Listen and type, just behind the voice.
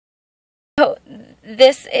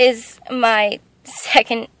this is my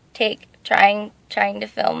second take trying to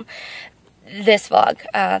film this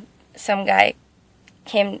vlog. Some guy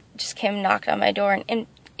just came, knocked on my door and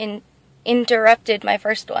interrupted my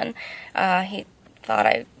first one. He thought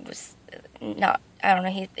I was not, I don't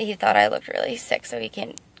know, he thought I looked really sick, so he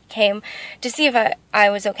came to see if I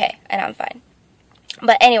was okay, and I'm fine.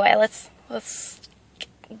 But anyway, let's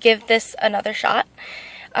give this another shot.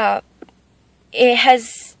 It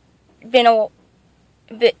has been a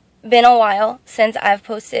while since I've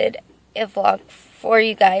posted a vlog for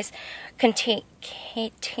you guys containing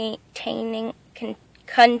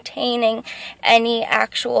any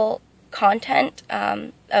actual content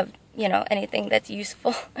of, you know, anything that's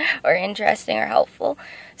useful or interesting or helpful.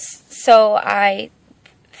 So I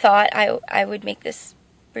thought I would make this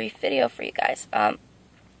brief video for you guys,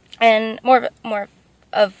 and more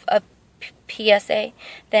of a PSA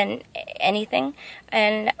than anything.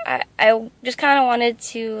 And I just kind of wanted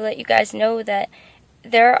to let you guys know that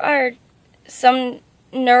there are some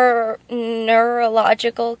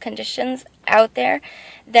neurological conditions out there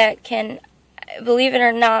that can, believe it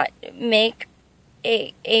or not, make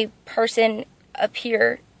a person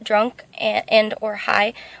appear drunk and or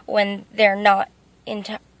high when they're not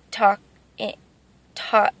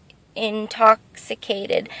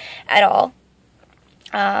intoxicated at all.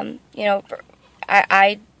 You know,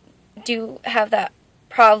 I do have that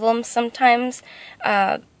problem sometimes,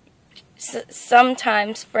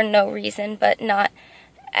 sometimes for no reason, but not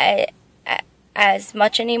as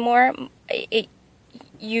much anymore. It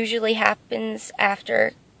usually happens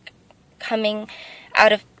after coming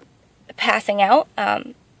out of passing out,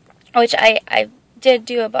 which I did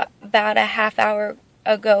do about a half hour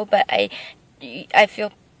ago, but I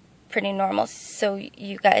feel pretty normal, so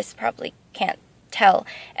you guys probably can't tell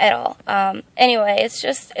at all. Anyway,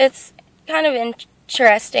 it's kind of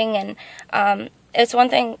interesting, and it's one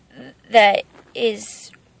thing that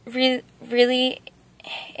is really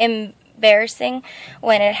embarrassing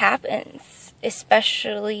when it happens,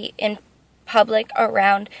 especially in public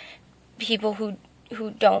around people who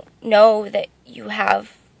don't know that you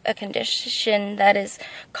have a condition that is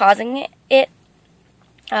causing it.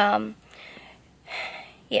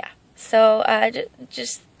 Yeah, so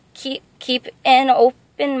just keep an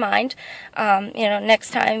open mind. You know,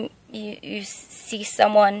 next time you see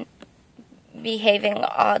someone behaving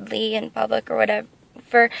oddly in public or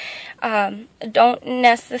whatever, don't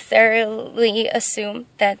necessarily assume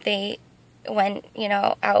that they went, you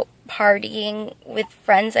know, out partying with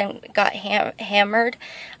friends and got hammered.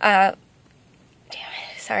 Damn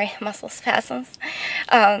it, sorry, muscle spasms.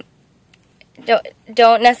 Don't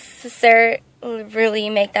necessarily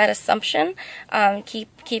make that assumption.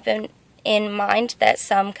 Keep in mind that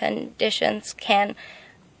some conditions can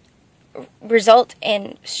result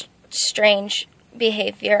in strange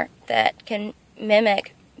behavior that can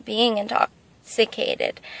mimic being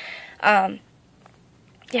intoxicated.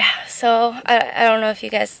 Yeah, so I don't know if you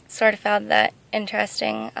guys sort of found that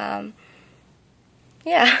interesting.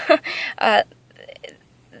 Yeah.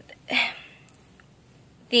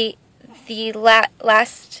 The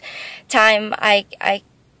last time I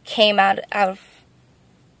came out of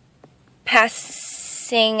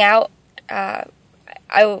passing out, I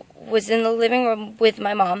was in the living room with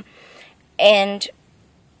my mom, and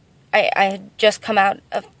I had just come out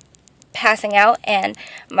of passing out, and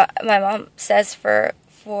my mom says for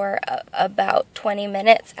about 20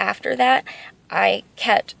 minutes after that, I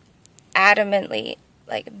kept adamantly,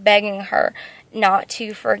 like, begging her not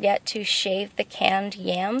to forget to shave the canned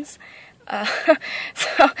yams. And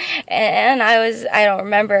I don't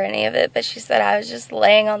remember any of it, but she said I was just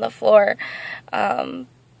laying on the floor,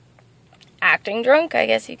 acting drunk, I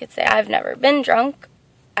guess you could say. I've never been drunk.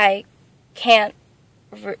 I can't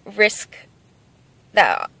risk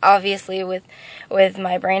that. Obviously, with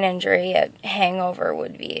my brain injury, a hangover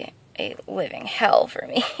would be a living hell for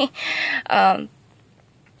me.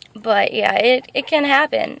 But yeah, it can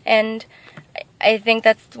happen, and I think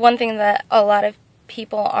that's one thing that a lot of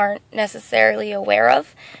people aren't necessarily aware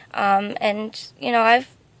of. And you know,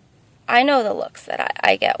 I know the looks that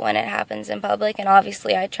I get when it happens in public, and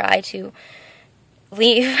obviously I try to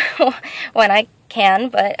leave when I can,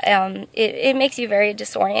 but it makes you very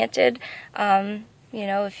disoriented. You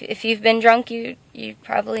know, if you've been drunk, you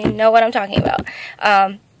probably know what I'm talking about.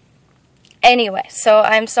 Anyway, so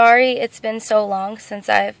I'm sorry it's been so long since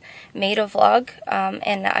I've made a vlog,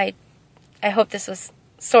 and I hope this was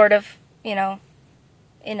sort of, you know,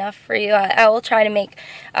 enough for you. I will try to make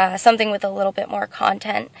something with a little bit more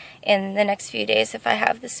content in the next few days if I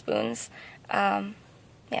have the spoons.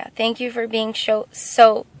 Yeah, thank you for being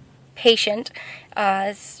so patient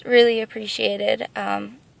It's really appreciated.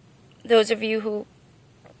 Those of you who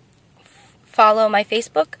follow my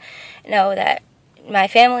Facebook know that my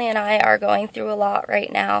family and I are going through a lot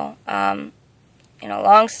right now.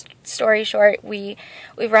 Long story short, we've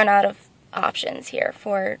run out of options here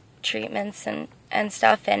for treatments and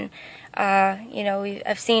stuff, and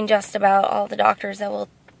I've seen just about all the doctors that will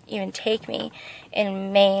even take me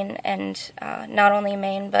in Maine, and not only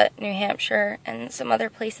Maine but New Hampshire and some other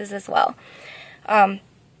places as well.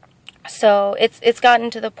 So it's gotten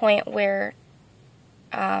to the point where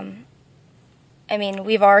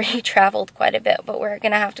we've already traveled quite a bit, but we're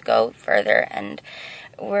going to have to go further, and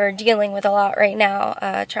we're dealing with a lot right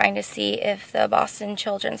now, trying to see if the Boston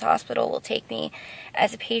Children's Hospital will take me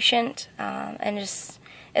as a patient, and just,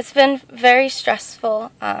 it's been very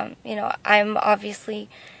stressful. I'm obviously,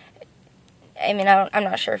 I'm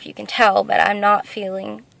not sure if you can tell, but I'm not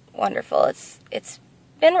feeling wonderful. It's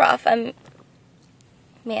been rough. I'm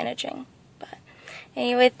managing, but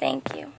anyway, thank you.